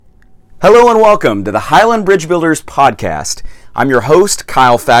Hello and welcome to the Highland Bridge Builders podcast. I'm your host,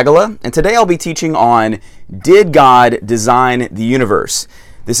 Kyle Fagala, and today I'll be teaching on Did God Design the Universe?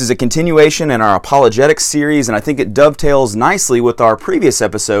 This is a continuation in our Apologetics series, and I think it dovetails nicely with our previous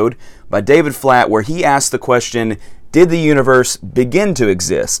episode by David Flatt, where he asked the question, did the universe begin to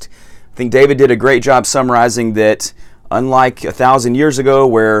exist? I think David did a great job summarizing that, unlike 1,000 years ago,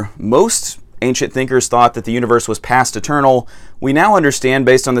 where most ancient thinkers thought that the universe was past eternal, we now understand,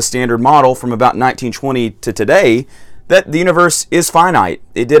 based on the standard model from about 1920 to today, that the universe is finite.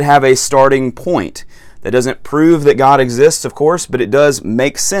 It did have a starting point. That doesn't prove that God exists, of course, but it does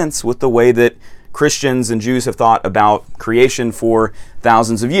make sense with the way that Christians and Jews have thought about creation for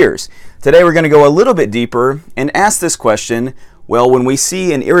thousands of years. Today we're going to go a little bit deeper and ask this question, well, when we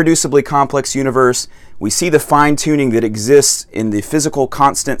see an irreducibly complex universe, we see the fine-tuning that exists in the physical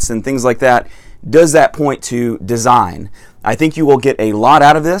constants and things like that, does that point to design? I think you will get a lot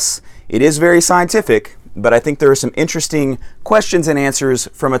out of this. It is very scientific, but I think there are some interesting questions and answers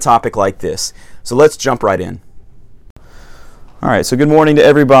from a topic like this. So let's jump right in. All right, so good morning to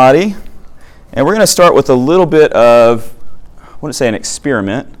everybody. And we're going to start with a little bit of, I wouldn't say an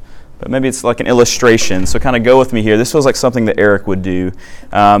experiment, but maybe it's like an illustration. So kind of go with me here. This feels like something that Eric would do.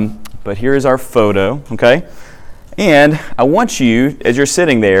 But here's our photo, okay? And I want you, as you're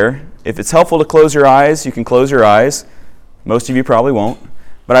sitting there, if it's helpful to close your eyes, you can close your eyes. Most of you probably won't.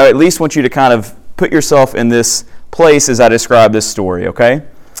 But I at least want you to kind of put yourself in this place as I describe this story, okay?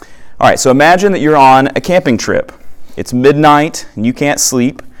 All right, so imagine that you're on a camping trip. It's midnight and you can't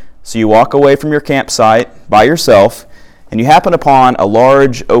sleep, so you walk away from your campsite by yourself and you happen upon a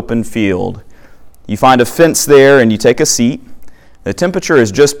large open field. You find a fence there and you take a seat. The temperature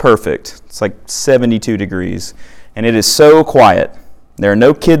is just perfect. It's like 72 degrees, and it is so quiet. There are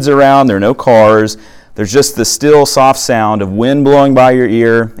no kids around, there are no cars. There's just the still, soft sound of wind blowing by your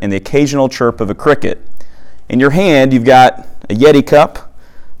ear and the occasional chirp of a cricket. In your hand, you've got a Yeti cup.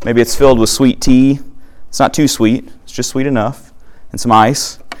 Maybe it's filled with sweet tea. It's not too sweet. It's just sweet enough. And some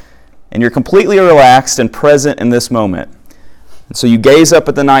ice. And you're completely relaxed and present in this moment. And so you gaze up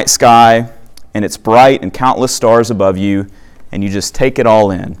at the night sky, and it's bright and countless stars above you, and you just take it all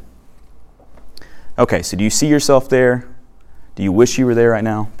in. Okay, so do you see yourself there? Do you wish you were there right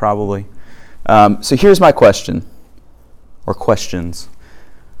now? Probably. So here's my question, or questions.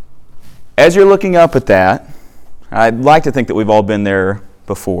 As you're looking up at that, I'd like to think that we've all been there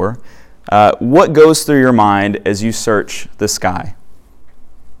before. What goes through your mind as you search the sky?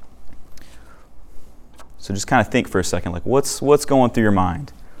 So just kind of think for a second, like what's going through your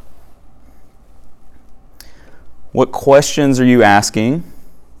mind? What questions are you asking?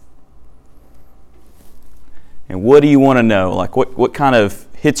 And what do you want to know? Like what kind of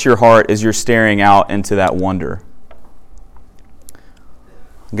hits your heart as you're staring out into that wonder?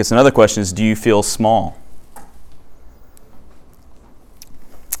 I guess another question is, do you feel small?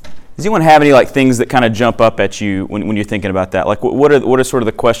 Does anyone have any things that kind of jump up at you when you're thinking about that? Like what are sort of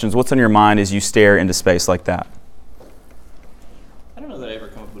the questions? What's on your mind as you stare into space like that? I don't know that I ever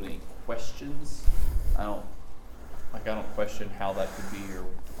come up with any questions. I don't question how that could be or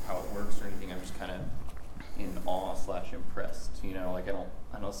how it works or anything. I'm just kind of in awe / impressed. I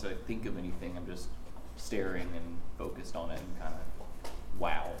don't necessarily think of anything. I'm just staring and focused on it and kind of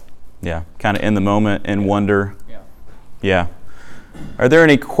wow. Yeah, kind of in the moment and wonder. Yeah. Are there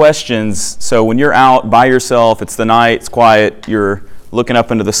any questions? So when you're out by yourself, it's the night, it's quiet, you're looking up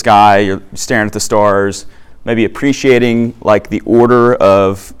into the sky, you're staring at the stars, maybe appreciating the order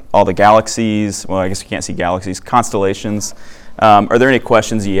of all the galaxies. Well, I guess you can't see galaxies, constellations. Are there any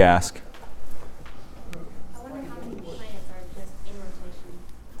questions you ask? I wonder how many planets are just in rotation.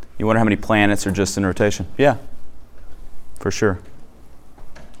 You wonder how many planets are just in rotation? Yeah, for sure.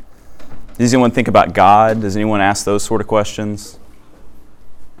 Does anyone think about God? Does anyone ask those sort of questions?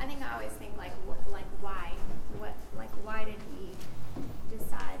 I think I always think why? Why did he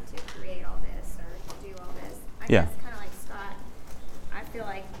decide to create all this or to do all this? I guess kind of like Scott. I feel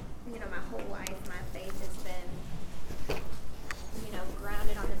like my whole life my faith has been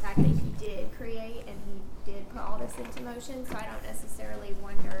grounded on the fact that he did create and he did put all this into motion. So I don't necessarily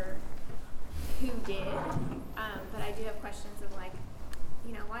wonder who did, but I do have questions of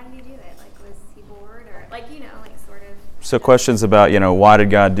why did he do it? Was he bored or sort of. So questions about why did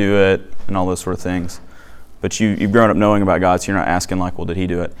God do it and all those sort of things. But you've grown up knowing about God, so you're not asking well, did he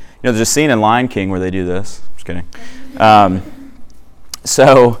do it? There's a scene in Lion King where they do this. Just kidding.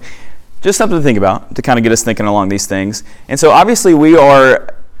 So just something to think about to kind of get us thinking along these things. And so obviously we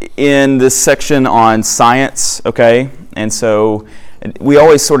are in this section on science, okay? And so we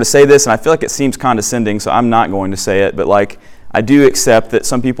always sort of say this, and I feel like it seems condescending, so I'm not going to say it, but I do accept that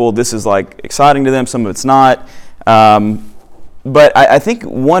some people, this is like exciting to them, some of it's not. But I think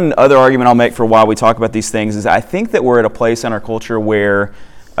one other argument I'll make for why we talk about these things is I think that we're at a place in our culture where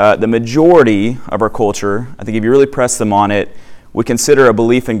the majority of our culture, I think if you really press them on it, would consider a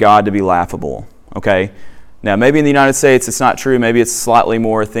belief in God to be laughable, okay? Now, maybe in the United States it's not true. Maybe it's slightly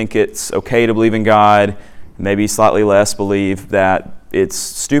more think it's okay to believe in God. Maybe slightly less believe that it's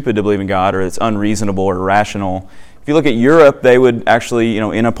stupid to believe in God or it's unreasonable or irrational. If you look at Europe, they would actually,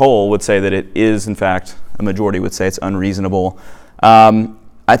 in a poll, would say that it is, in fact, a majority would say it's unreasonable.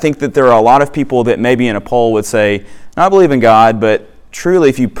 I think that there are a lot of people that maybe in a poll would say, I believe in God, but truly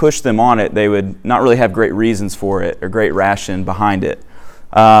if you push them on it, they would not really have great reasons for it or great ration behind it.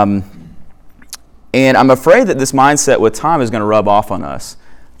 And I'm afraid that this mindset with time is going to rub off on us.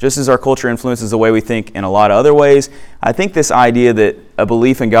 Just as our culture influences the way we think in a lot of other ways, I think this idea that a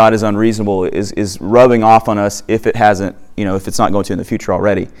belief in God is unreasonable is rubbing off on us if it hasn't, if it's not going to in the future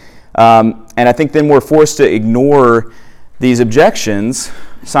already. And I think then we're forced to ignore these objections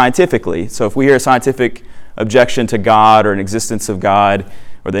scientifically. So if we hear a scientific objection to God or an existence of God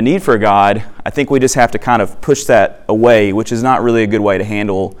or the need for God, I think we just have to kind of push that away, which is not really a good way to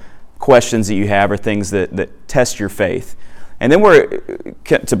handle questions that you have or things that test your faith. And then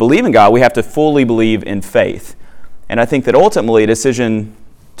to believe in God, we have to fully believe in faith. And I think that ultimately a decision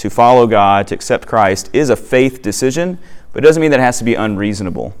to follow God, to accept Christ, is a faith decision, but it doesn't mean that it has to be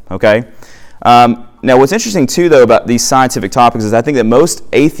unreasonable, okay? Now, what's interesting, too, though, about these scientific topics is I think that most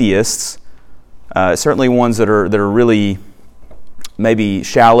atheists, certainly ones that are really maybe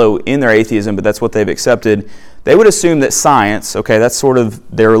shallow in their atheism, but that's what they've accepted, they would assume that science, okay, that's sort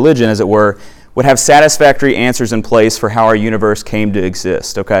of their religion, as it were, would have satisfactory answers in place for how our universe came to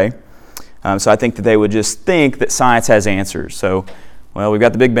exist, okay? So I think that they would just think that science has answers. So, well, we've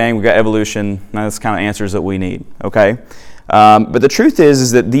got the Big Bang, we've got evolution, now that's the kind of answers that we need, okay? But the truth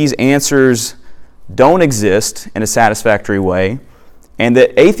is that these answers don't exist in a satisfactory way, and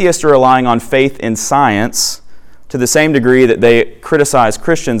that atheists are relying on faith in science to the same degree that they criticize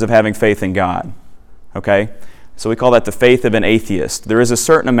Christians of having faith in God, okay? So we call that the faith of an atheist. There is a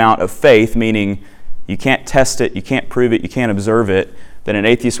certain amount of faith, meaning you can't test it, you can't prove it, you can't observe it, that an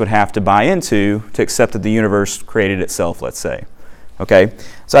atheist would have to buy into to accept that the universe created itself, let's say. Okay?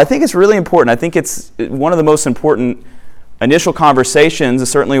 So I think it's really important. I think it's one of the most important initial conversations,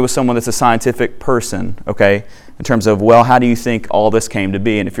 certainly with someone that's a scientific person, okay, in terms of, well, how do you think all this came to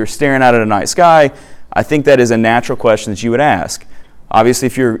be? And if you're staring out at a night sky, I think that is a natural question that you would ask. Obviously,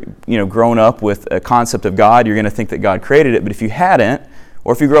 if you're grown up with a concept of God, you're going to think that God created it. But if you hadn't,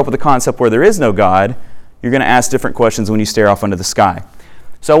 or if you grew up with a concept where there is no God, you're going to ask different questions when you stare off into the sky.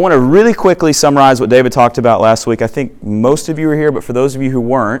 So I want to really quickly summarize what David talked about last week. I think most of you were here, but for those of you who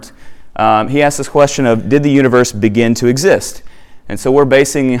weren't, he asked this question of, did the universe begin to exist? And so we're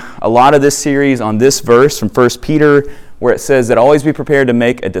basing a lot of this series on this verse from 1 Peter, where it says that always be prepared to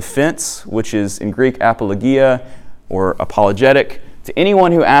make a defense, which is in Greek apologia or apologetic, to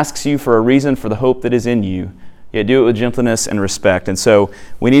anyone who asks you for a reason for the hope that is in you, yet do it with gentleness and respect. And so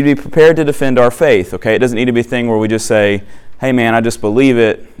we need to be prepared to defend our faith, okay? It doesn't need to be a thing where we just say, hey man, I just believe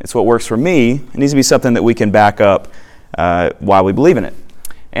it, it's what works for me. It needs to be something that we can back up while we believe in it,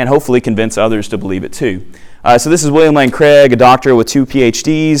 and hopefully convince others to believe it too. So this is William Lane Craig, a doctor with 2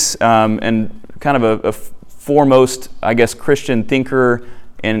 PhDs, and kind of a foremost, I guess, Christian thinker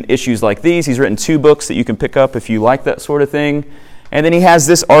in issues like these. He's written 2 books that you can pick up if you like that sort of thing. And then he has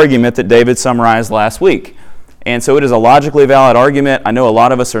this argument that David summarized last week. And so it is a logically valid argument. I know a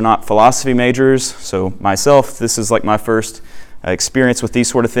lot of us are not philosophy majors, so myself, this is like my first experience with these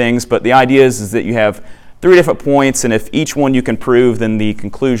sort of things. But the idea is that you have 3 different points, and if each one you can prove, then the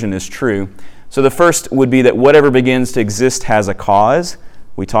conclusion is true. So the first would be that whatever begins to exist has a cause.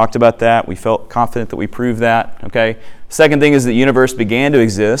 We talked about that. We felt confident that we proved that. Okay. Second thing is the universe began to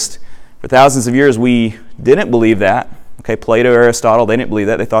exist. For thousands of years, we didn't believe that. Okay, Plato, Aristotle, they didn't believe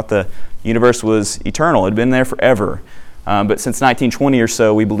that. They thought the universe was eternal. It had been there forever. But since 1920 or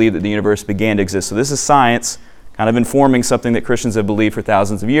so, we believe that the universe began to exist. So this is science kind of informing something that Christians have believed for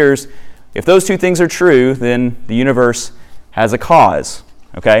thousands of years. If those 2 things are true, then the universe has a cause.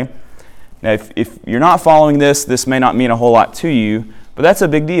 Okay? Now, if you're not following this, this may not mean a whole lot to you, but that's a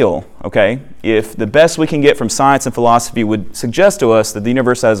big deal. Okay? If the best we can get from science and philosophy would suggest to us that the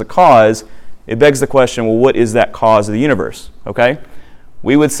universe has a cause, it begs the question, well, what is that cause of the universe? Okay?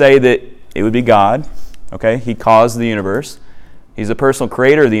 We would say that it would be God. Okay? He caused the universe. He's a personal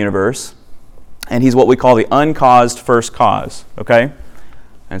creator of the universe. And he's what we call the uncaused first cause. Okay?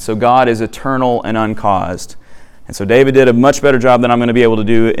 And so God is eternal and uncaused. And so David did a much better job than I'm going to be able to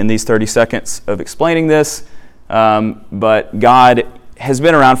do in these 30 seconds of explaining this. but God has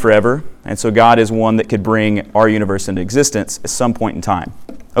been around forever, and so God is one that could bring our universe into existence at some point in time.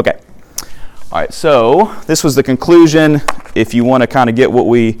 Okay. All right, so this was the conclusion. If you want to kind of get what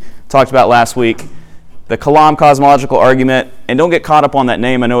we talked about last week, the Kalam cosmological argument, and don't get caught up on that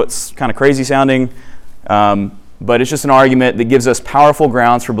name. I know it's kind of crazy sounding, but it's just an argument that gives us powerful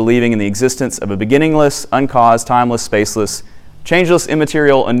grounds for believing in the existence of a beginningless, uncaused, timeless, spaceless, changeless,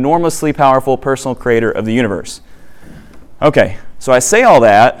 immaterial, enormously powerful personal creator of the universe. Okay, so I say all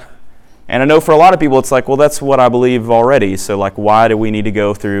that, and I know for a lot of people it's like, well, that's what I believe already, so like, why do we need to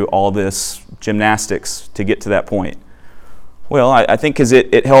go through all this gymnastics to get to that point? Well, I think because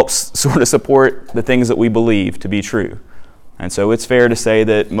it helps sort of support the things that we believe to be true. And so it's fair to say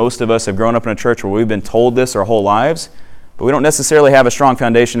that most of us have grown up in a church where we've been told this our whole lives, but we don't necessarily have a strong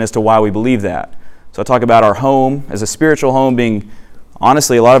foundation as to why we believe that. So I talk about our home as a spiritual home being,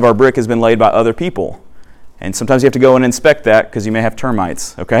 honestly, a lot of our brick has been laid by other people. And sometimes you have to go and inspect that because you may have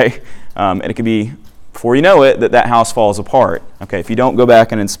termites, okay? And it can be, before you know it, that house falls apart, okay, if you don't go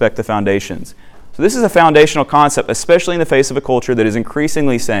back and inspect the foundations. So this is a foundational concept, especially in the face of a culture that is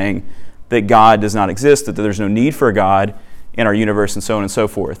increasingly saying that God does not exist, that there's no need for a God in our universe, and so on and so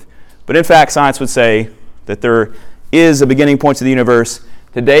forth. But in fact, science would say that there is a beginning point to the universe.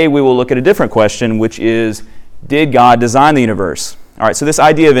 Today we will look at a different question, which is, did God design the universe? All right, so this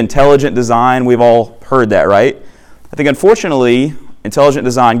idea of intelligent design, we've all heard that, right? I think unfortunately, intelligent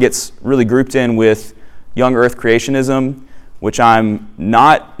design gets really grouped in with young earth creationism, which I'm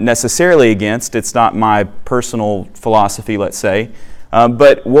not necessarily against. It's not my personal philosophy, let's say.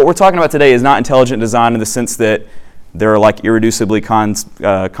 But what we're talking about today is not intelligent design in the sense that there are like irreducibly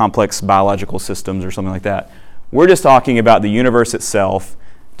complex biological systems or something like that. We're just talking about the universe itself.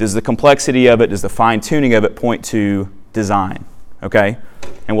 Does the complexity of it, does the fine-tuning of it point to design? Okay?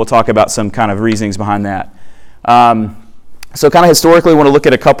 And we'll talk about some kind of reasonings behind that. So kind of historically, we want to look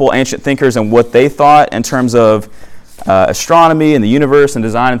at a couple ancient thinkers and what they thought in terms of astronomy and the universe and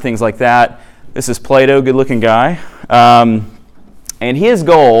design and things like that. This is Plato, good-looking guy. And his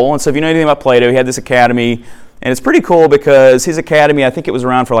goal, and so if you know anything about Plato, he had this academy, and it's pretty cool because his academy, I think it was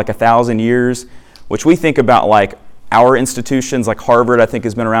around for like 1,000 years, which we think about like our institutions, like Harvard, I think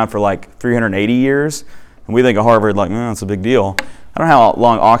has been around for like 380 years. And we think of Harvard like, it's a big deal. I don't know how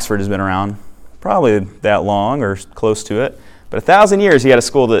long Oxford has been around. Probably that long or close to it. But 1,000 years he had a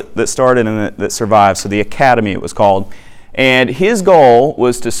school that started and that survived, so the Academy it was called. And his goal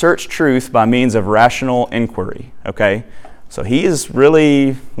was to search truth by means of rational inquiry, okay? So he is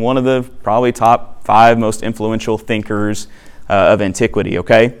really one of the probably top 5 most influential thinkers of antiquity,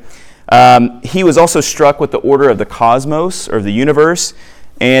 okay? He was also struck with the order of the cosmos, or the universe,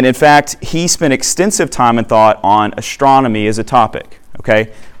 and in fact, he spent extensive time and thought on astronomy as a topic,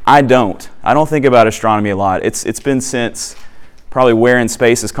 okay? I don't think about astronomy a lot. It's been since probably Where in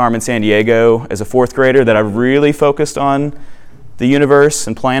Space is Carmen Sandiego as a 4th grader that I've really focused on the universe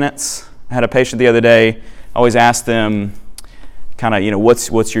and planets. I had a patient the other day, I always asked them kind of,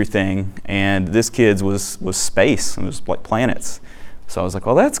 what's your thing? And this kid's was space, it was like planets. So I was like,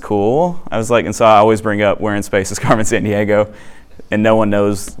 well, that's cool. I was like, and so I always bring up Where in Space is Carmen Sandiego, and no one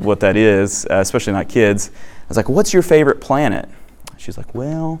knows what that is, especially not kids. I was like, what's your favorite planet? She's like,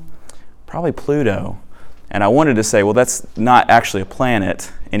 well, probably Pluto. And I wanted to say, well, that's not actually a planet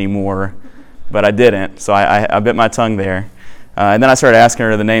anymore, but I didn't, so I bit my tongue there. And then I started asking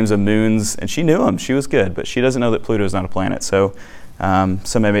her the names of moons, and she knew them. She was good, but she doesn't know that Pluto is not a planet. So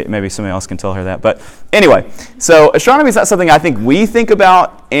maybe somebody else can tell her that. But anyway, so astronomy is not something I think we think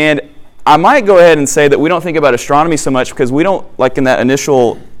about, and I might go ahead and say that we don't think about astronomy so much because we don't, like in that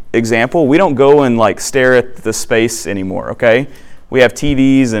initial example, we don't go and like stare at the space anymore, okay? We have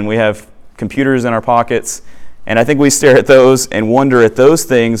TVs and we have computers in our pockets, and I think we stare at those and wonder at those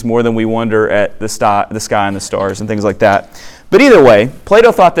things more than we wonder at the sky and the stars and things like that. But either way,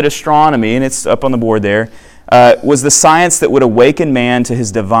 Plato thought that astronomy, and it's up on the board there, was the science that would awaken man to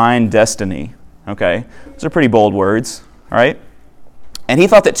his divine destiny. Okay, those are pretty bold words, all right? And he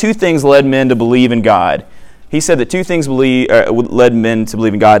thought that 2 things led men to believe in God. He said that 2 things led men to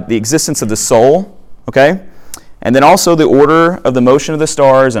believe in God: the existence of the soul, okay? And then also the order of the motion of the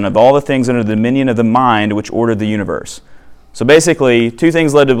stars and of all the things under the dominion of the mind which ordered the universe. So basically, 2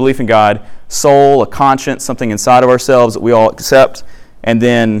 things led to belief in God: soul, a conscience, something inside of ourselves that we all accept, and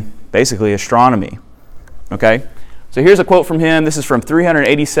then basically astronomy. Okay? So here's a quote from him. This is from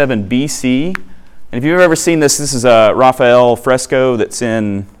 387 BC. And if you've ever seen this, this is a Raphael fresco that's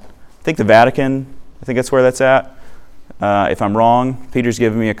in, I think, the Vatican. I think that's where that's at. If I'm wrong, Peter's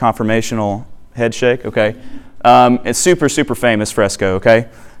giving me a confirmational head shake. Okay. It's super, super famous fresco, okay?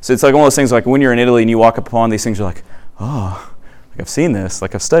 So it's like one of those things like when you're in Italy and you walk upon these things, you're like, oh, like I've seen this,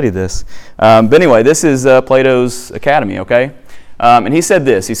 like I've studied this. But anyway, this is Plato's Academy, okay? And he said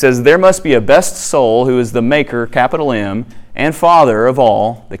this. He says, there must be a best soul who is the maker, capital M, and father of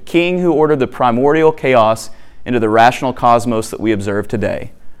all, the king who ordered the primordial chaos into the rational cosmos that we observe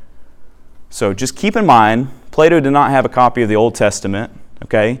today. So just keep in mind, Plato did not have a copy of the Old Testament,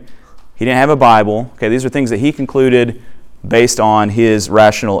 okay? He didn't have a Bible. Okay, these are things that he concluded based on his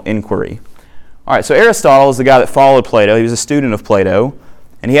rational inquiry. All right, so Aristotle is the guy that followed Plato. He was a student of Plato,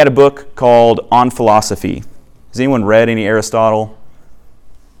 and he had a book called On Philosophy. Has anyone read any Aristotle?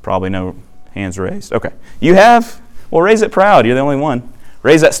 Probably no hands raised. Okay. You have? Well, raise it proud. You're the only one.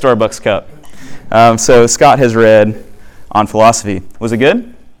 Raise that Starbucks cup. So Scott has read On Philosophy. Was it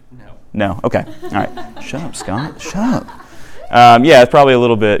good? No. No. Okay. All right. Shut up, Scott. Shut up. Yeah, it's probably a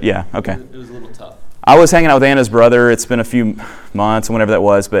little bit. Yeah. Okay. It was a little tough. I was hanging out with Anna's brother. It's been a few months, whenever that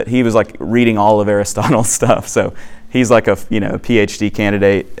was, but he was like reading all of Aristotle's stuff. So he's like a PhD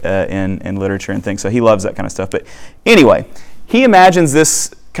candidate in literature and things. So he loves that kind of stuff. But anyway, he imagines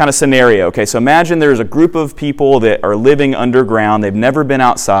this kind of scenario. Okay, so imagine there's a group of people that are living underground. They've never been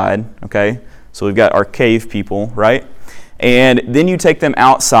outside. Okay, so we've got our cave people, right? And then you take them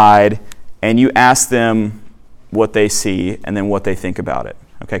outside and you ask them what they see and then what they think about it.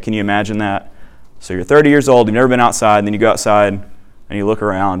 Okay, can you imagine that? So you're 30 years old, you've never been outside, and then you go outside and you look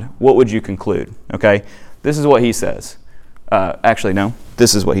around. What would you conclude? Okay, this is what he says. Actually, no,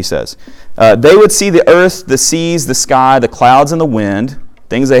 this is what he says. They would see the earth, the seas, the sky, the clouds, and the wind,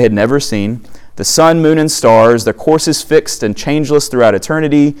 things they had never seen, the sun, moon, and stars, their courses fixed and changeless throughout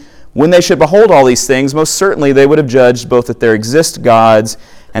eternity. When they should behold all these things, most certainly they would have judged both that there exist gods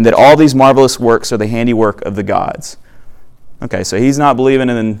and that all these marvelous works are the handiwork of the gods. Okay, so he's not believing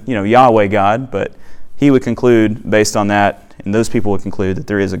in Yahweh God, but he would conclude based on that, and those people would conclude that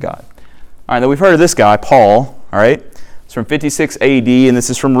there is a God. All right, now we've heard of this guy, Paul, all right? It's from 56 AD, and this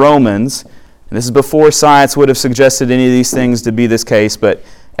is from Romans. And this is before science would have suggested any of these things to be this case, but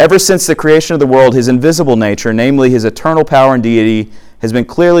ever since the creation of the world, his invisible nature, namely his eternal power and deity, has been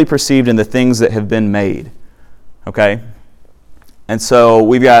clearly perceived in the things that have been made. Okay? And so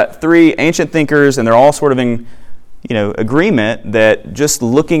we've got three ancient thinkers, and they're all sort of in agreement that just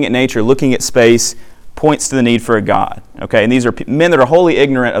looking at nature, looking at space, points to the need for a God. Okay? And these are men that are wholly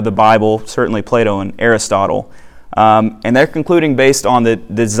ignorant of the Bible, certainly Plato and Aristotle. And they're concluding based on the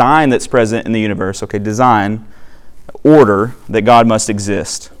design that's present in the universe, okay, design, order, that God must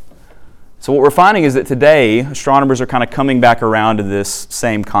exist. So what we're finding is that today, astronomers are kind of coming back around to this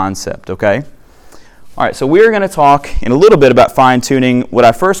same concept, okay? All right, so we're going to talk in a little bit about fine-tuning. What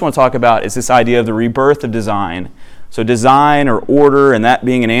I first want to talk about is this idea of the rebirth of design. So design or order, and that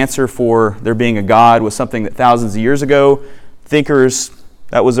being an answer for there being a God, was something that thousands of years ago, thinkers,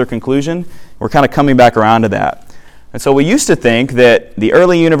 that was their conclusion. We're kind of coming back around to that. And so we used to think that the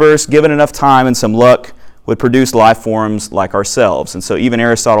early universe, given enough time and some luck, would produce life forms like ourselves. And so even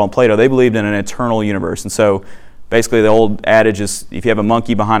Aristotle and Plato, they believed in an eternal universe. And so basically the old adage is if you have a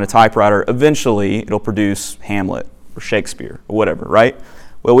monkey behind a typewriter, eventually it'll produce Hamlet or Shakespeare or whatever, right?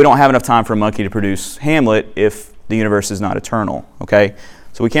 Well, we don't have enough time for a monkey to produce Hamlet if the universe is not eternal, okay?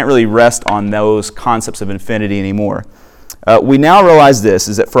 So we can't really rest on those concepts of infinity anymore. We now realize this,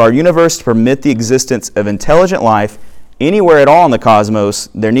 is that for our universe to permit the existence of intelligent life anywhere at all in the cosmos,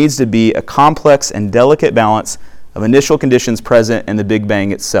 there needs to be a complex and delicate balance of initial conditions present in the Big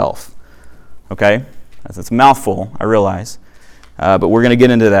Bang itself. Okay? That's a mouthful, I realize. But we're going to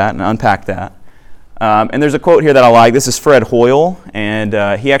get into that and unpack that. And there's a quote here that I like. This is Fred Hoyle,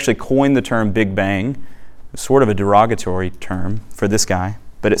 and he actually coined the term Big Bang. It's sort of a derogatory term for this guy,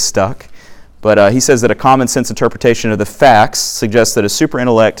 but it stuck. But he says that a common sense interpretation of the facts suggests that a super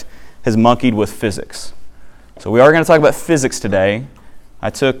intellect has monkeyed with physics. So we are going to talk about physics today.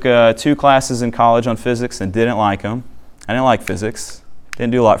 I took 2 classes in college on physics and didn't like them. I didn't like physics.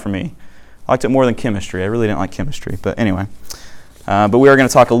 Didn't do a lot for me. I liked it more than chemistry. I really didn't like chemistry. But anyway. But we are going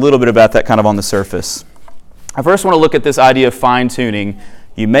to talk a little bit about that kind of on the surface. I first want to look at this idea of fine-tuning.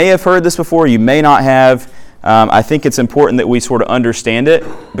 You may have heard this before. You may not have. I think it's important that we sort of understand it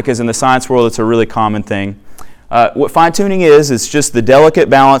because in the science world it's a really common thing. What fine-tuning is just the delicate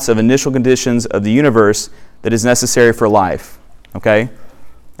balance of initial conditions of the universe that is necessary for life. Okay?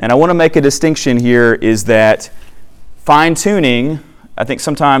 And I want to make a distinction here is that fine-tuning, I think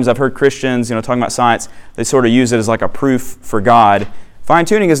sometimes I've heard Christians, talking about science, they sort of use it as like a proof for God.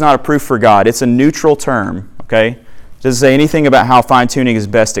 Fine-tuning is not a proof for God. It's a neutral term. Okay? It doesn't say anything about how fine-tuning is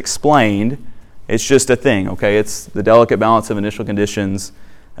best explained. It's just a thing, okay? It's the delicate balance of initial conditions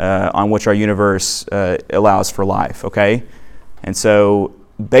on which our universe allows for life, okay? And so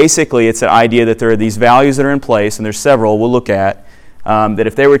basically it's an idea that there are these values that are in place, and there's several we'll look at, that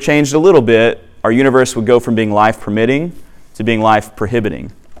if they were changed a little bit, our universe would go from being life-permitting to being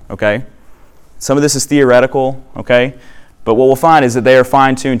life-prohibiting, okay? Some of this is theoretical, okay? But what we'll find is that they are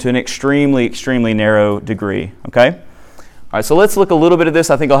fine-tuned to an extremely, extremely narrow degree, okay? All right, so let's look a little bit at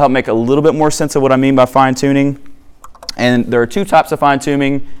this. I think it'll help make a little bit more sense of what I mean by fine-tuning. And there are two types of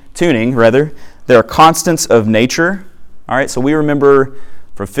fine-tuning. There are constants of nature. All right, so we remember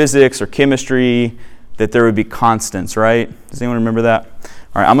from physics or chemistry that there would be constants, right? Does anyone remember that?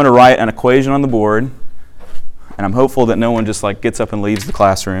 All right, I'm going to write an equation on the board, and I'm hopeful that no one just like gets up and leaves the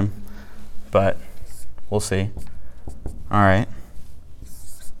classroom, but we'll see. All right.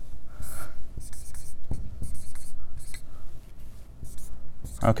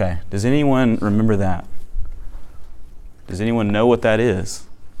 Okay, does anyone remember that? Does anyone know what that is?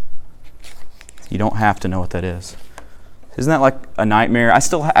 You don't have to know what that is. Isn't that like a nightmare? I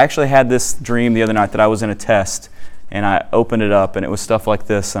still actually had this dream the other night that I was in a test, and I opened it up, and it was stuff like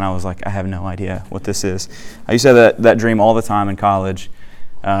this, and I was like, I have no idea what this is. I used to have that dream all the time in college,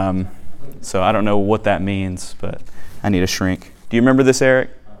 so I don't know what that means, but I need a shrink. Do you remember this, Eric?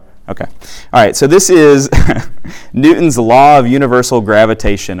 Okay. All right, so this is Newton's law of universal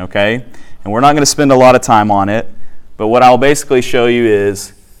gravitation, okay? And we're not going to spend a lot of time on it, but what I'll basically show you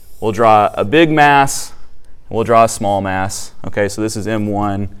is we'll draw a big mass, and we'll draw a small mass, okay? So this is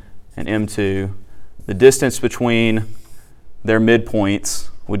M1 and M2. The distance between their midpoints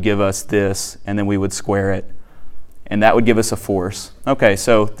would give us this, and then we would square it, and that would give us a force. Okay,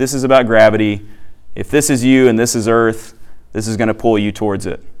 so this is about gravity. If this is you and this is Earth, this is going to pull you towards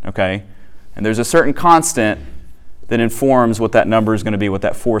it, okay? And there's a certain constant that informs what that number is going to be, what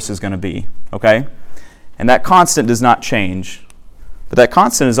that force is going to be, okay? And that constant does not change. But that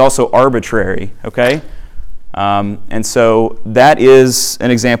constant is also arbitrary, okay? And so that is an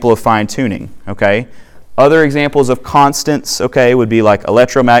example of fine-tuning, okay? Other examples of constants, okay, would be like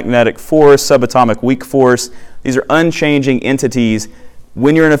electromagnetic force, subatomic weak force. These are unchanging entities.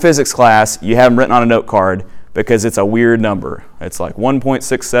 When you're in a physics class, you have them written on a note card because it's a weird number. It's like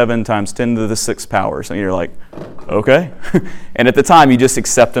 1.67 times 10 to the 6th power. So you're like, okay. And at the time, you just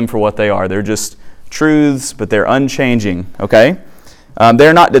accept them for what they are. They're just truths, but they're unchanging, okay?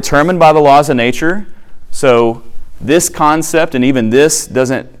 They're not determined by the laws of nature. So this concept and even this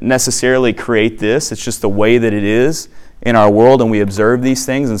doesn't necessarily create this. It's just the way that it is in our world, and we observe these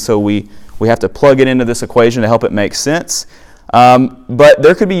things. And so we have to plug it into this equation to help it make sense. But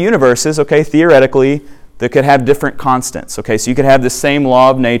there could be universes, okay, theoretically, that could have different constants. Okay, so you could have the same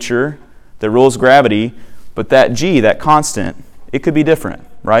law of nature that rules gravity, but that g, that constant, it could be different,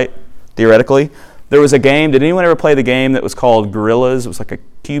 right? Theoretically. There was a game, did anyone ever play the game that was called Gorillas? It was like a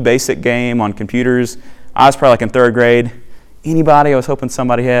QBasic game on computers. I was probably like in 3rd grade. Anybody? I was hoping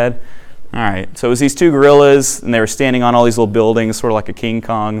somebody had. All right, so it was these two gorillas, and they were standing on all these little buildings, sort of like a King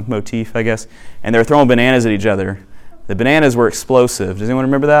Kong motif, I guess, and they were throwing bananas at each other. The bananas were explosive. Does anyone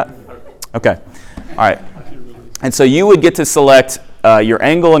remember that? Okay. All right. And so you would get to select your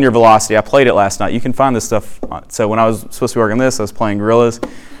angle and your velocity. I played it last night. You can find this stuff. So when I was supposed to be working on this, I was playing Gorillas.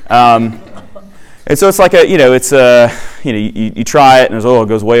 And so it's like you try it, and it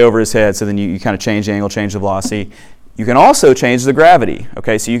goes way over his head. So then you kind of change the angle, change the velocity. You can also change the gravity.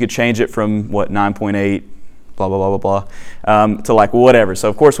 Okay, so you could change it from 9.8, blah blah blah blah blah, to like whatever. So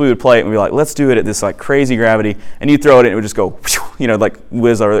of course we would play it and we'd be like, let's do it at this like crazy gravity, and you throw it and it would just go, like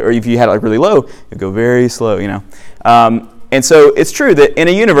whiz, or if you had it like really low, it'd go very slow, And so it's true that in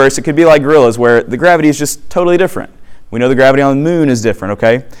a universe it could be like gorillas where the gravity is just totally different. We know the gravity on the moon is different,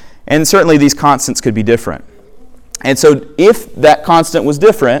 okay? And certainly these constants could be different. And so if that constant was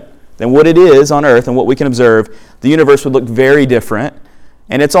different than what it is on Earth and what we can observe, the universe would look very different.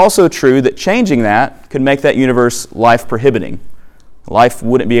 And it's also true that changing that could make that universe life-prohibiting. Life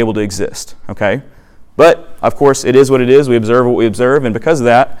wouldn't be able to exist, okay? But, of course, it is what it is. We observe what we observe, and because of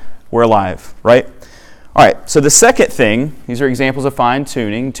that, we're alive, right? All right, so the second thing, these are examples of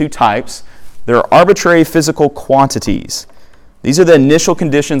fine-tuning, two types. There are arbitrary physical quantities. These are the initial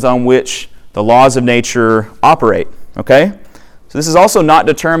conditions on which the laws of nature operate, okay? So this is also not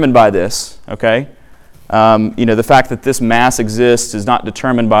determined by this, okay? The fact that this mass exists is not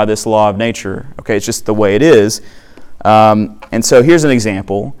determined by this law of nature, okay? It's just the way it is. And so here's an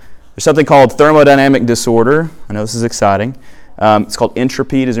example. There's something called thermodynamic disorder. I know this is exciting. It's called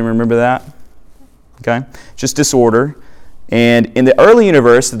entropy. Does anyone remember that? Okay? It's just disorder. And in the early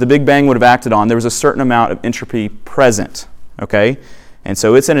universe that the Big Bang would have acted on, there was a certain amount of entropy present, okay? And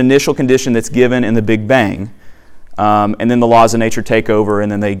so it's an initial condition that's given in the Big Bang. and then the laws of nature take over,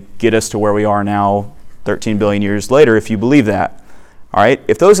 and then they get us to where we are now 13 billion years later, if you believe that. All right,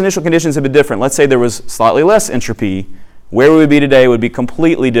 if those initial conditions had been different, let's say there was slightly less entropy, where we would be today would be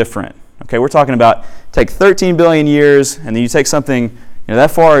completely different. Okay, we're talking about take 13 billion years, and then you take something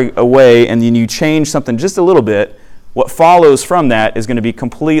that far away, and then you change something just a little bit. What follows from that is going to be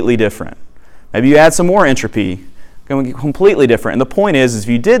completely different. Maybe you add some more entropy, going to be completely different. And the point is if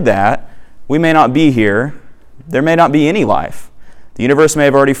you did that, we may not be here. There may not be any life. The universe may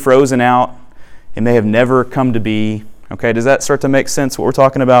have already frozen out. It may have never come to be. Okay, does that start to make sense what we're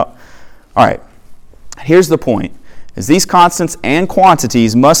talking about? All right, here's the point. Is these constants and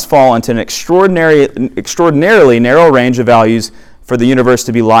quantities must fall into an extraordinarily narrow range of values for the universe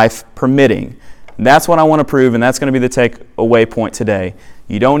to be life permitting. And that's what I want to prove, and that's going to be the takeaway point today.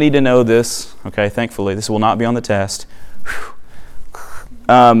 You don't need to know this, okay, thankfully. This will not be on the test.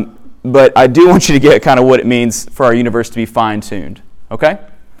 But I do want you to get kind of what it means for our universe to be fine-tuned, okay?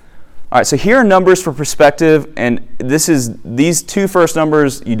 All right, so here are numbers for perspective, and these two first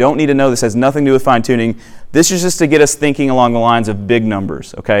numbers, you don't need to know. This has nothing to do with fine-tuning. This is just to get us thinking along the lines of big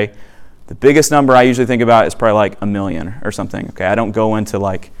numbers, okay? The biggest number I usually think about is probably like 1 million or something, okay? I don't go into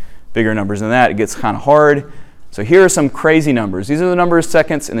like bigger numbers than that. It gets kind of hard. So here are some crazy numbers. These are the number of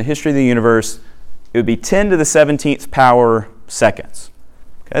seconds in the history of the universe. It would be 10 to the 17th power seconds.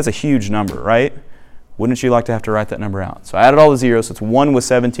 Okay, that's a huge number, right? Wouldn't you like to have to write that number out? So I added all the zeros, so it's 1 with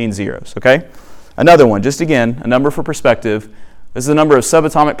 17 zeros, okay? Another one, just again, a number for perspective. This is the number of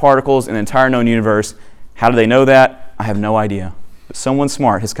subatomic particles in the entire known universe. How do they know that? I have no idea. But someone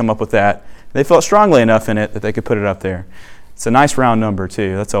smart has come up with that. They felt strongly enough in it that they could put it up there. It's a nice round number,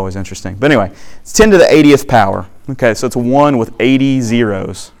 too. That's always interesting. But anyway, it's 10 to the 80th power. Okay, so it's a 1 with 80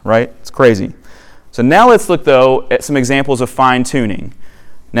 zeros, right? It's crazy. So now let's look, though, at some examples of fine-tuning.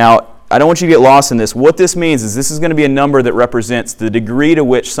 Now, I don't want you to get lost in this. What this means is this is going to be a number that represents the degree to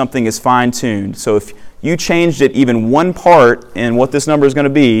which something is fine-tuned. So if you changed it even one part in what this number is going to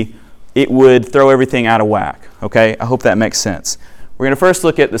be, it would throw everything out of whack. Okay? I hope that makes sense. We're going to first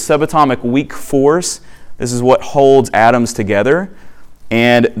look at the subatomic weak force. This is what holds atoms together.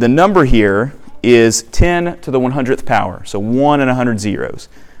 And the number here is 10 to the 100th power. So 1 and 100 zeros.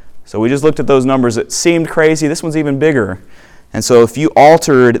 So we just looked at those numbers. It seemed crazy. This one's even bigger. And so if you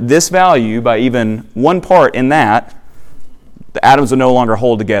altered this value by even one part in that, the atoms would no longer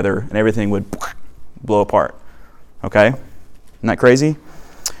hold together and everything would blow apart. Okay? Isn't that crazy?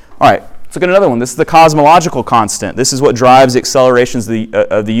 All right, let's look at another one. This is the cosmological constant. This is what drives the accelerations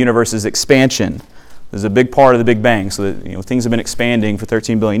of the universe's expansion. This is a big part of the Big Bang. So that, things have been expanding for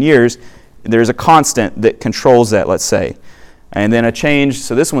 13 billion years. There's a constant that controls that, let's say. And then a change,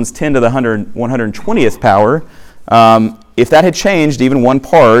 so this one's 10 to the 120th power. If that had changed even one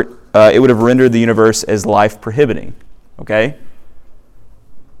part, it would have rendered the universe as life prohibiting. Okay?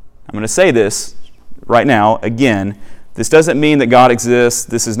 I'm going to say this right now, again. This doesn't mean that God exists.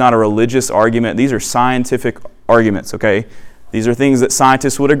 This is not a religious argument. These are scientific arguments, okay? These are things that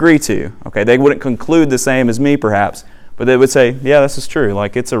scientists would agree to. Okay? They wouldn't conclude the same as me, perhaps, but they would say, yeah, this is true.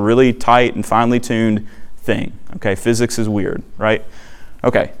 Like, it's a really tight and finely tuned thing. Okay? Physics is weird, right?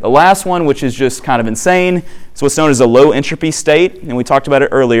 Okay, the last one, which is just kind of insane, is what's known as a low entropy state. And we talked about it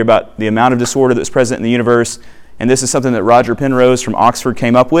earlier about the amount of disorder that's present in the universe. And this is something that Roger Penrose from Oxford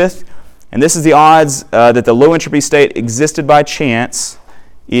came up with. And this is the odds that the low entropy state existed by chance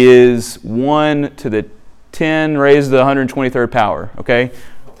is 1 to the 10 raised to the 123rd power, okay?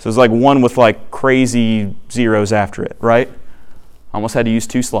 So it's like 1 with like crazy zeros after it, right? Almost had to use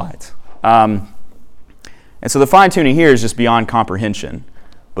 2 slides. And so the fine-tuning here is just beyond comprehension.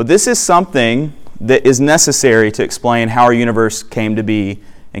 But this is something that is necessary to explain how our universe came to be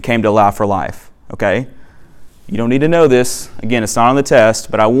and came to allow for life, okay? You don't need to know this. Again, it's not on the test,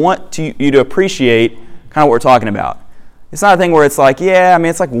 but I want you to appreciate kind of what we're talking about. It's not a thing where it's like, yeah, I mean,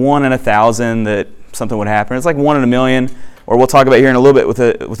 it's like 1 in 1,000 that something would happen. It's like 1 in 1,000,000, or we'll talk about here in a little bit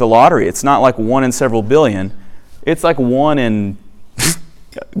with the lottery. It's not like 1 in several billion. It's like 1 in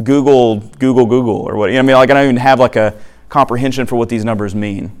Google, or what. I mean, like I don't even have like a comprehension for what these numbers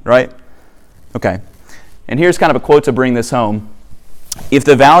mean, right? Okay. And here's kind of a quote to bring this home. If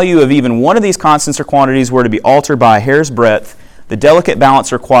the value of even one of these constants or quantities were to be altered by a hair's breadth, the delicate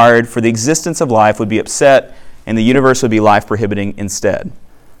balance required for the existence of life would be upset, and the universe would be life prohibiting instead.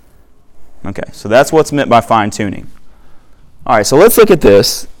 Okay, so that's what's meant by fine-tuning. All right, so let's look at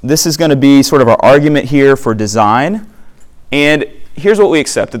this. This is going to be sort of our argument here for design. And here's what we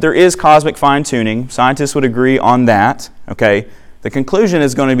accept, that there is cosmic fine-tuning. Scientists would agree on that, okay? The conclusion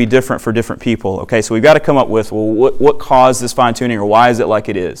is going to be different for different people, okay? So we've got to come up with, well, what caused this fine-tuning, or why is it like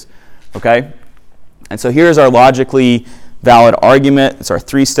it is, okay? And so here's our logically valid argument. It's our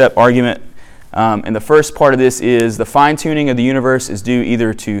three-step argument. And the first part of this is the fine-tuning of the universe is due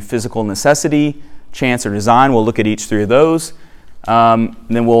either to physical necessity, chance, or design. We'll look at each three of those. And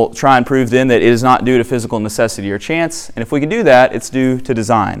then we'll try and prove then that it is not due to physical necessity or chance. And if we can do that, it's due to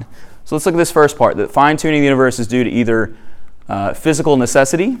design. So let's look at this first part. That fine-tuning the universe is due to either physical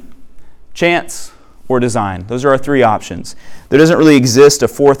necessity, chance, or design. Those are our three options. There doesn't really exist a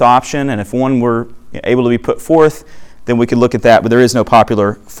fourth option, and if one were able to be put forth, then we could look at that, but there is no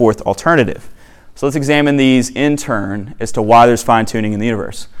popular fourth alternative. So let's examine these in turn as to why there's fine-tuning in the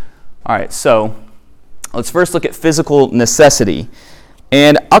universe. All right, so let's first look at physical necessity.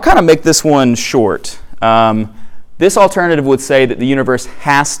 And I'll kind of make this one short. This alternative would say that the universe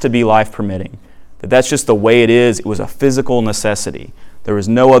has to be life-permitting, that that's just the way it is. It was a physical necessity. There was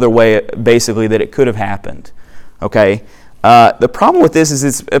no other way, basically, that it could have happened. Okay? The problem with this is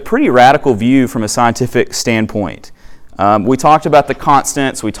it's a pretty radical view from a scientific standpoint. We talked about the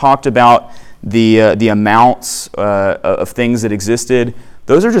constants. We talked about the amounts of things that existed.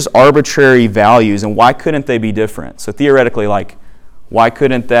 Those are just arbitrary values, and why couldn't they be different? So theoretically, like, why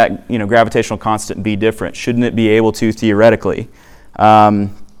couldn't that gravitational constant be different? Shouldn't it be able to theoretically?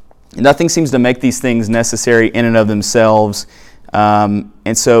 Nothing seems to make these things necessary in and of themselves.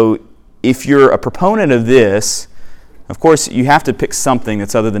 And so if you're a proponent of this, of course, you have to pick something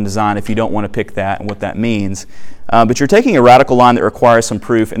that's other than design if you don't want to pick that and what that means. But you're taking a radical line that requires some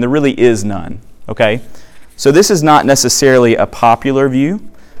proof, and there really is none. Okay? So this is not necessarily a popular view,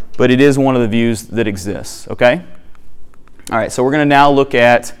 but it is one of the views that exists. Okay? All right, so we're going to now look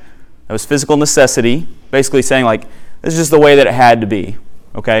at those physical necessity, basically saying, like, this is just the way that it had to be.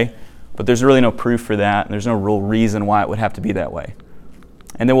 Okay? But there's really no proof for that, and there's no real reason why it would have to be that way.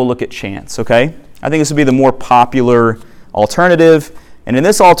 And then we'll look at chance. Okay? I think this would be the more popular alternative. And in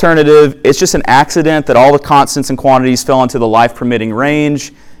this alternative, it's just an accident that all the constants and quantities fell into the life-permitting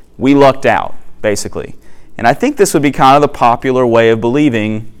range. We lucked out, basically. And I think this would be kind of the popular way of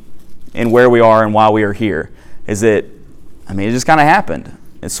believing in where we are and why we are here, is that, it just kind of happened.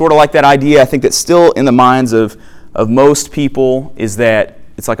 It's sort of like that idea, I think, that's still in the minds of most people, is that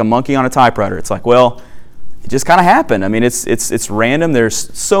it's like a monkey on a typewriter. It's like, well, it just kind of happened. It's random. There's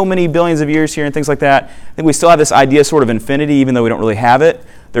so many billions of years here and things like that. I think we still have this idea sort of infinity, even though we don't really have it.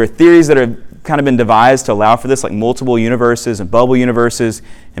 There are theories that have kind of been devised to allow for this, like multiple universes and bubble universes,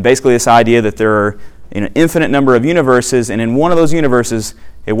 and basically this idea that there are an infinite number of universes, and in one of those universes,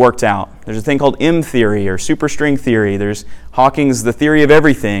 it worked out. There's a thing called M theory or superstring theory. There's Hawking's The Theory of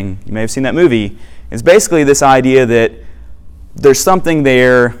Everything. You may have seen that movie. It's basically this idea that there's something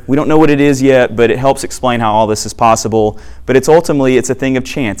there. We don't know what it is yet, but it helps explain how all this is possible. But it's ultimately a thing of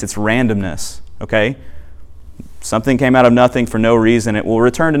chance. It's randomness. Okay? Something came out of nothing for no reason. It will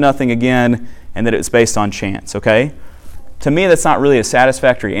return to nothing again, and that it's based on chance. Okay? To me, that's not really a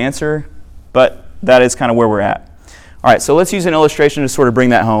satisfactory answer, but that is kind of where we're at. All right, so let's use an illustration to sort of bring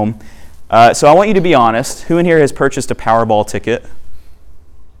that home. So I want you to be honest. Who in here has purchased a Powerball ticket?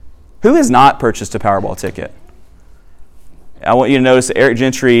 Who has not purchased a Powerball ticket? I want you to notice that Eric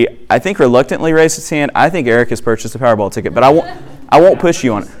Gentry, I think, reluctantly raised his hand. I think Eric has purchased a Powerball ticket, but I won't push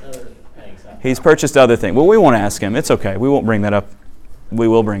you on it. He's purchased other things. Well, we won't ask him. It's okay. We won't bring that up. We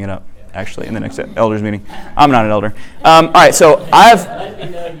will bring it up, actually, in the next elders meeting. I'm not an elder. All right, so you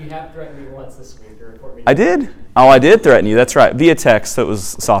have threatened me once this week to report me. I did? Oh, I did threaten you. That's right. Via text. That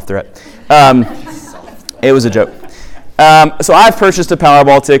was a soft threat. It was a joke. So I've purchased a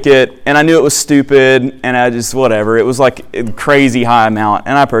Powerball ticket, and I knew it was stupid, and I just, whatever. It was like a crazy high amount,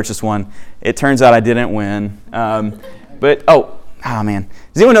 and I purchased one. It turns out I didn't win. But, oh man.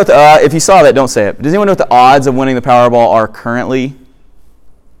 Does anyone know what if you saw that, don't say it. Does anyone know what the odds of winning the Powerball are currently?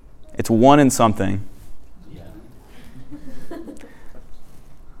 It's 1 in something. Yeah.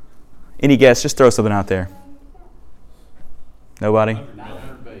 Any guess? Just throw something out there. Nobody?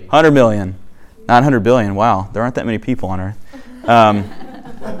 100 million. 900 billion. Wow, there aren't that many people on Earth.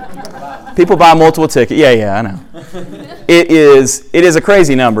 People buy multiple tickets. Yeah, I know. It is a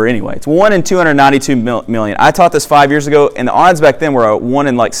crazy number anyway. It's 1 in 292 million. I taught this 5 years ago, and the odds back then were 1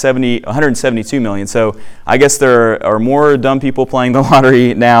 in like 172 million. So I guess there are more dumb people playing the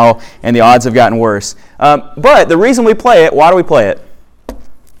lottery now, and the odds have gotten worse. But the reason we play it, why do we play it?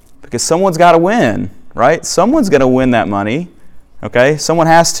 Because someone's got to win, right? Someone's going to win that money. Okay, someone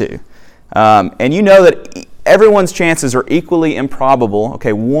has to. And you know that everyone's chances are equally improbable.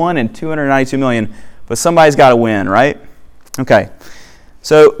 Okay, 1 in 292 million, but somebody's got to win, right? Okay,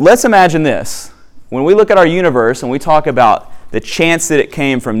 so let's imagine this. When we look at our universe and we talk about the chance that it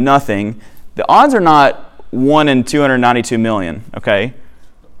came from nothing, the odds are not 1 in 292 million, okay?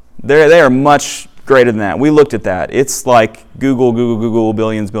 They are much greater than that. We looked at that. It's like Google,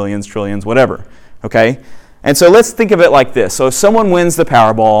 billions, billions, trillions, whatever. Okay? And so let's think of it like this. So if someone wins the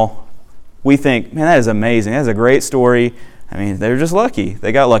Powerball, we think, man, that is amazing. That is a great story. I mean, they're just lucky.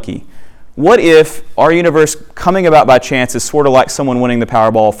 They got lucky. What if our universe coming about by chance is sort of like someone winning the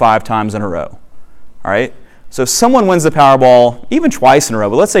Powerball 5 times in a row? All right? So if someone wins the Powerball even twice in a row,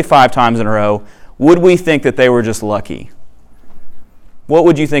 but let's say 5 times in a row, would we think that they were just lucky? What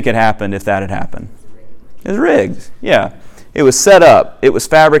would you think had happened if that had happened? It was rigged. Yeah. It was set up. It was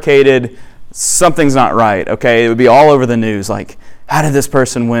fabricated. Something's not right. Okay? It would be all over the news. Like, how did this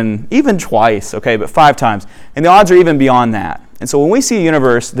person win even twice? Okay, but 5 times. And the odds are even beyond that. And so when we see a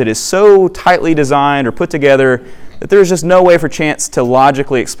universe that is so tightly designed or put together that there's just no way for chance to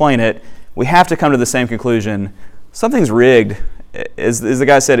logically explain it, we have to come to the same conclusion. Something's rigged. As the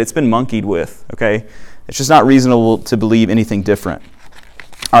guy said, it's been monkeyed with. Okay? It's just not reasonable to believe anything different.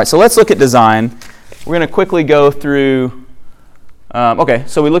 All right, so let's look at design. We're going to quickly go through. Okay,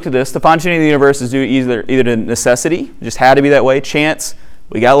 so we looked at this. The fine-tuning of the universe is due either to necessity, it just had to be that way, chance,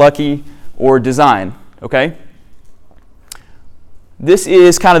 we got lucky, or design. Okay? This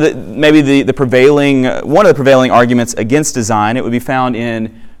is kind of maybe the prevailing, one of the prevailing arguments against design. It would be found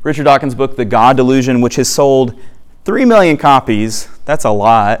in Richard Dawkins' book, The God Delusion, which has sold 3 million copies. That's a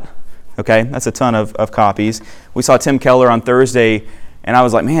lot. Okay, that's a ton of copies. We saw Tim Keller on Thursday, and I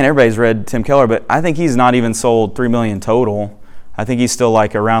was like, man, everybody's read Tim Keller, but I think he's not even sold 3 million total. I think he's still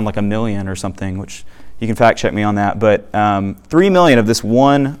like around like 1 million or something, which you can fact check me on that. But 3 million of this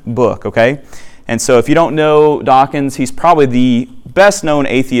one book, okay? And so if you don't know Dawkins, he's probably the best known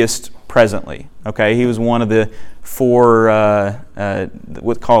atheist presently, okay? He was one of the 4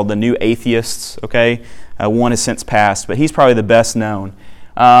 what's called the new atheists, okay? One has since passed, but he's probably the best known.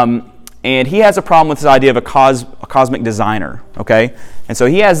 And he has a problem with this idea of a cosmic designer, okay? And so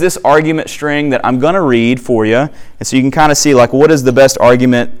he has this argument string that I'm going to read for you. And so you can kind of see, like, what is the best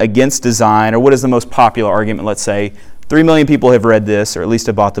argument against design, or what is the most popular argument, let's say. 3 million people have read this, or at least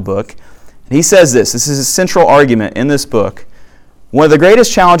have bought the book. And he says this is his central argument in this book. One of the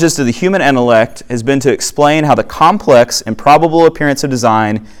greatest challenges to the human intellect has been to explain how the complex and probable appearance of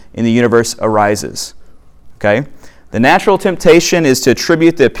design in the universe arises, okay? The natural temptation is to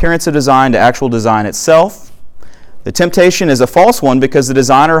attribute the appearance of design to actual design itself. The temptation is a false one because the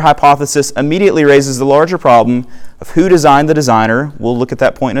designer hypothesis immediately raises the larger problem of who designed the designer. We'll look at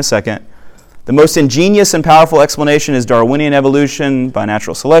that point in a second. The most ingenious and powerful explanation is Darwinian evolution by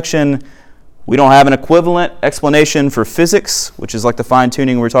natural selection. We don't have an equivalent explanation for physics, which is like the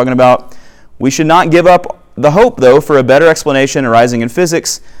fine-tuning we're talking about. We should not give up the hope, though, for a better explanation arising in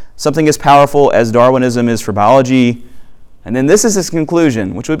physics, something as powerful as Darwinism is for biology. And then this is his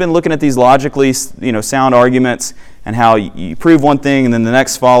conclusion, which we've been looking at these logically, sound arguments and how you prove one thing and then the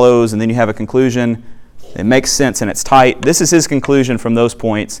next follows and then you have a conclusion. It makes sense and it's tight. This is his conclusion from those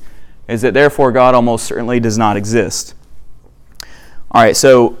points, is that therefore God almost certainly does not exist. All right,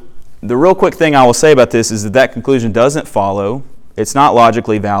 so the real quick thing I will say about this is that conclusion doesn't follow. It's not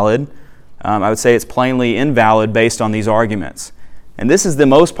logically valid. I would say it's plainly invalid based on these arguments. And this is the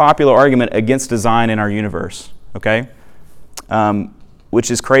most popular argument against design in our universe, okay? Which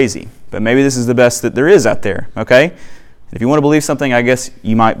is crazy. But maybe this is the best that there is out there, okay? And if you want to believe something, I guess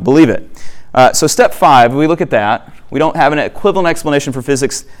you might believe it. So step 5, we look at that. We don't have an equivalent explanation for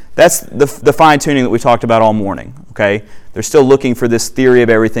physics. That's the fine-tuning that we talked about all morning, okay? They're still looking for this theory of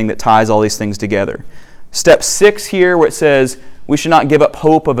everything that ties all these things together. Step 6 here, where it says we should not give up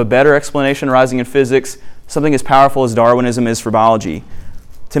hope of a better explanation arising in physics, something as powerful as Darwinism is for biology.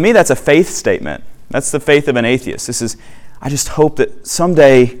 To me, that's a faith statement. That's the faith of an atheist. This is, I just hope that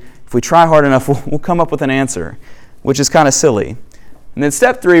someday, if we try hard enough, we'll come up with an answer, which is kind of silly. And then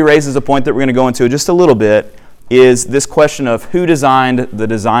step 3 raises a point that we're going to go into just a little bit, is this question of who designed the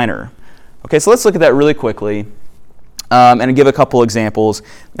designer. Okay, so let's look at that really quickly and give a couple examples.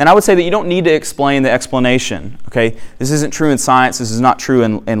 And I would say that you don't need to explain the explanation. Okay, this isn't true in science. This is not true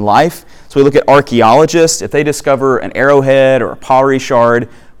in life. So we look at archaeologists. If they discover an arrowhead or a pottery shard,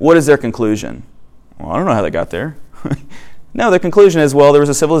 what is their conclusion? Well, I don't know how they got there. No, their conclusion is, well, there was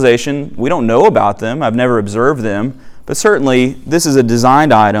a civilization. We don't know about them. I've never observed them. But certainly, this is a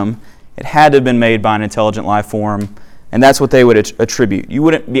designed item. It had to have been made by an intelligent life form, and that's what they would attribute. You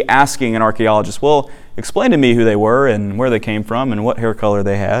wouldn't be asking an archaeologist, well, explain to me who they were and where they came from and what hair color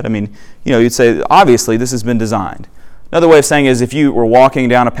they had. I mean, you'd say, obviously, this has been designed. Another way of saying is if you were walking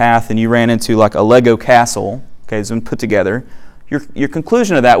down a path and you ran into like a Lego castle, okay, it's been put together, your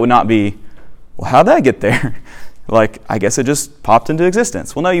conclusion of that would not be, well, how'd that get there? Like, I guess it just popped into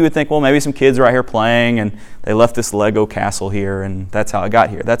existence. Well, no, you would think, well, maybe some kids are out here playing and they left this Lego castle here and that's how it got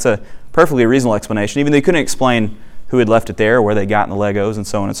here. That's a perfectly reasonable explanation, even though he couldn't explain who had left it there, or where they got in the Legos, and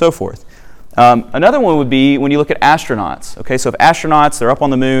so on and so forth. Another one would be when you look at astronauts. Okay, so if astronauts, they're up on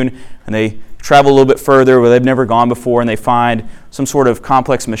the moon, and they travel a little bit further where they've never gone before, and they find some sort of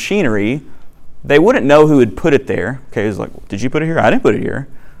complex machinery, they wouldn't know who had put it there. Okay, it's like, did you put it here? I didn't put it here.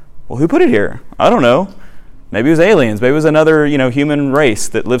 Well, who put it here? I don't know. Maybe it was aliens. Maybe it was another, human race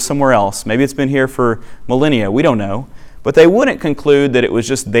that lives somewhere else. Maybe it's been here for millennia. We don't know. But they wouldn't conclude that it was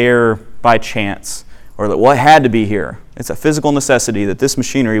just there by chance, or that, well, it had to be here. It's a physical necessity that this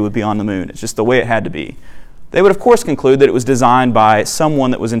machinery would be on the moon. It's just the way it had to be. They would, of course, conclude that it was designed by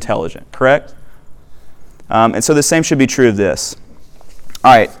someone that was intelligent, correct? And so the same should be true of this.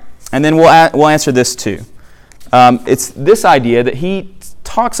 All right, and then we'll answer this too. It's this idea that he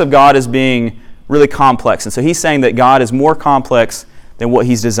talks of God as being really complex. And so he's saying that God is more complex than what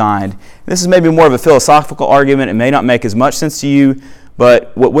he's designed. This is maybe more of a philosophical argument. It may not make as much sense to you,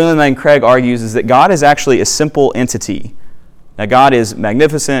 but what William Lane Craig argues is that God is actually a simple entity. Now, God is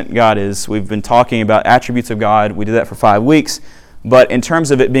magnificent. We've been talking about attributes of God. We did that for 5 weeks. But in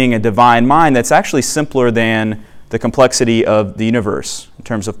terms of it being a divine mind, that's actually simpler than the complexity of the universe in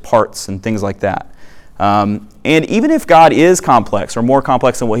terms of parts and things like that. And even if God is complex or more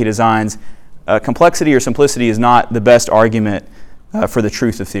complex than what he designs, complexity or simplicity is not the best argument for the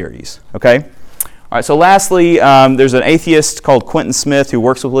truth of theories. Okay? All right, so lastly, there's an atheist called Quentin Smith who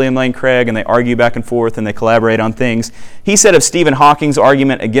works with William Lane Craig, and they argue back and forth and they collaborate on things. He said of Stephen Hawking's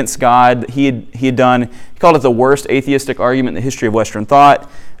argument against God, he called it the worst atheistic argument in the history of Western thought.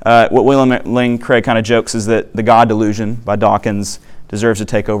 What William Lane Craig kind of jokes is that the God delusion by Dawkins deserves to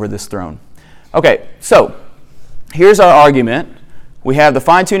take over this throne. Okay, so here's our argument. We have the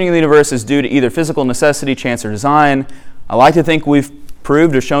fine-tuning of the universe is due to either physical necessity, chance, or design. I like to think we've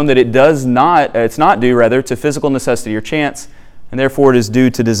proved or shown that it's not due to physical necessity or chance, and therefore it is due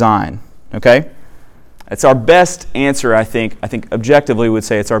to design. Okay? It's our best answer, I think objectively would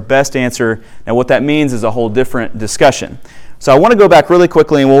say it's our best answer. Now what that means is a whole different discussion. So I want to go back really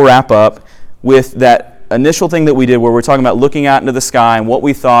quickly and we'll wrap up with that initial thing that we did where we're talking about looking out into the sky and what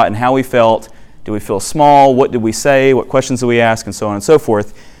we thought and how we felt. Do we feel small? What did we say? What questions did we ask? And so on and so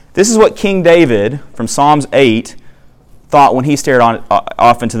forth. This is what King David from Psalms 8 thought when he stared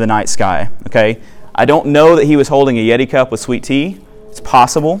off into the night sky. Okay, I don't know that he was holding a Yeti cup with sweet tea. It's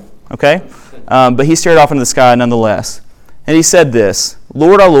possible. Okay, but he stared off into the sky nonetheless. And he said this,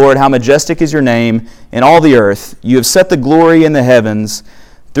 Lord, our Lord, how majestic is your name in all the earth. You have set the glory in the heavens.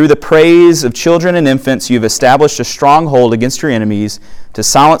 Through the praise of children and infants, you have established a stronghold against your enemies to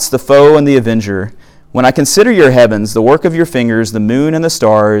silence the foe and the avenger. When I consider your heavens, the work of your fingers, the moon and the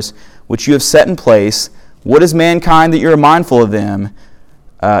stars, which you have set in place, what is mankind that you are mindful of them,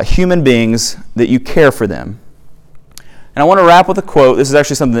 human beings that you care for them? And I want to wrap with a quote. This is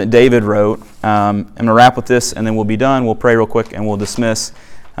actually something that David wrote. I'm going to wrap with this, and then we'll be done. We'll pray real quick, and we'll dismiss.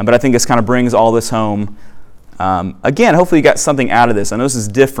 But I think this kind of brings all this home. Again, hopefully you got something out of this. I know this is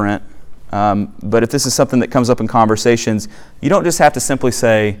different, but if this is something that comes up in conversations, you don't just have to simply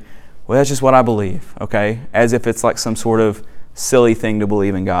say, well, that's just what I believe, okay? As if it's like some sort of silly thing to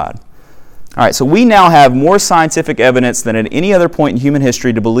believe in God. All right, so we now have more scientific evidence than at any other point in human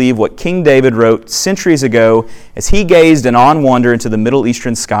history to believe what King David wrote centuries ago as he gazed in awe and wonder into the Middle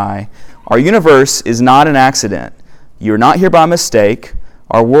Eastern sky. Our universe is not an accident. You are not here by mistake.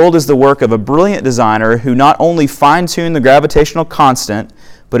 Our world is the work of a brilliant designer who not only fine-tuned the gravitational constant,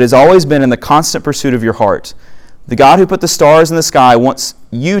 but has always been in the constant pursuit of your heart. The God who put the stars in the sky wants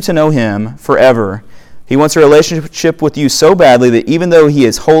you to know him forever. He wants a relationship with you so badly that even though he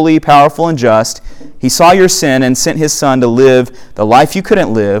is holy, powerful, and just, he saw your sin and sent his son to live the life you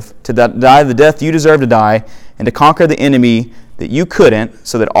couldn't live, to die the death you deserve to die, and to conquer the enemy that you couldn't,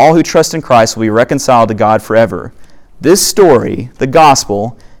 so that all who trust in Christ will be reconciled to God forever. This story, the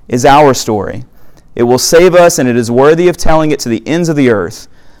gospel, is our story. It will save us, and it is worthy of telling it to the ends of the earth.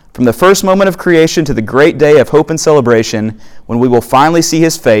 From the first moment of creation to the great day of hope and celebration, when we will finally see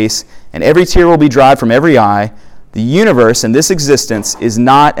his face, and every tear will be dried from every eye, the universe and this existence is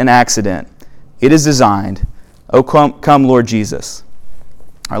not an accident. It is designed. Oh, come, Lord Jesus.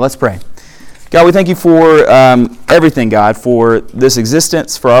 All right, let's pray. God, we thank you for everything, God, for this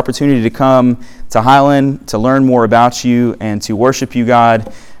existence, for our opportunity to come to Highland, to learn more about you, and to worship you,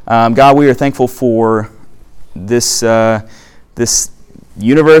 God. God, we are thankful for this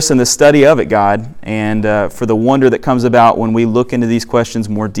universe and the study of it, God, and for the wonder that comes about when we look into these questions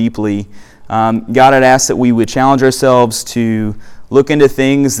more deeply. God, I'd ask that we would challenge ourselves to look into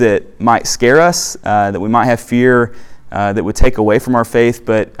things that might scare us, that we might have fear that would take away from our faith.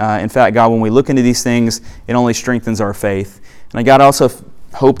 But in fact, God, when we look into these things, it only strengthens our faith. And God, I also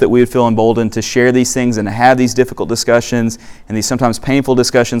hope that we would feel emboldened to share these things and to have these difficult discussions and these sometimes painful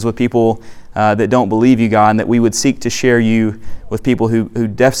discussions with people that don't believe you, God, and that we would seek to share you with people who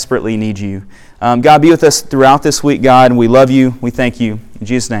desperately need you. God, be with us throughout this week, God, and we love you. We thank you. In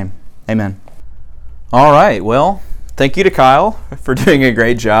Jesus' name, amen. All right, well, thank you to Kyle for doing a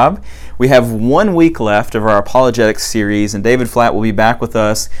great job. We have 1 week left of our Apologetics series, and David Flatt will be back with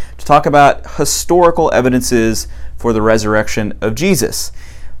us to talk about historical evidences for the resurrection of Jesus.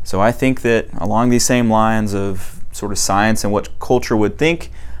 So I think that along these same lines of sort of science and what culture would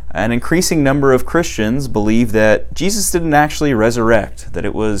think, an increasing number of Christians believe that Jesus didn't actually resurrect, that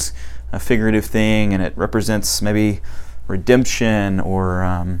it was a figurative thing and it represents maybe redemption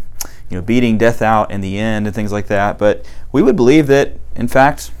or beating death out in the end and things like that. But we would believe that, in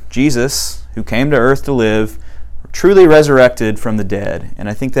fact, Jesus, who came to earth to live, truly resurrected from the dead. And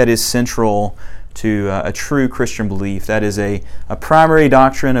I think that is central to a true Christian belief. That is a primary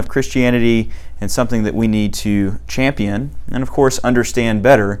doctrine of Christianity and something that we need to champion and, of course, understand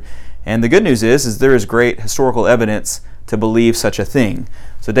better. And the good news is there is great historical evidence to believe such a thing.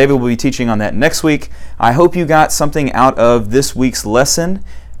 So David will be teaching on that next week. I hope you got something out of this week's lesson.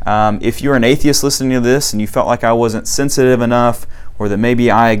 If you're an atheist listening to this and you felt like I wasn't sensitive enough, or that maybe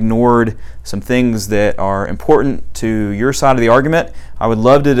I ignored some things that are important to your side of the argument, I would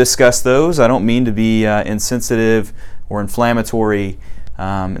love to discuss those. I don't mean to be insensitive or inflammatory.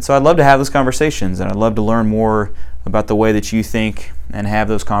 And so I'd love to have those conversations, and I'd love to learn more about the way that you think and have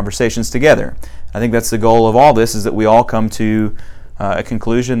those conversations together. I think that's the goal of all this, is that we all come to a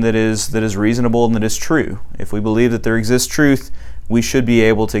conclusion that is reasonable and that is true. If we believe that there exists truth, we should be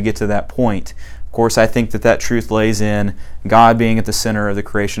able to get to that point. Of course, I think that truth lays in God being at the center of the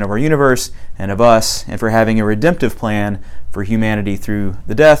creation of our universe and of us, and for having a redemptive plan for humanity through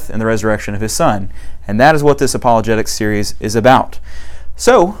the death and the resurrection of His Son. And that is what this Apologetics series is about.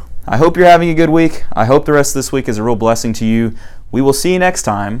 So, I hope you're having a good week. I hope the rest of this week is a real blessing to you. We will see you next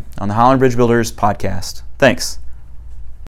time on the Highland Bridge Builders podcast. Thanks.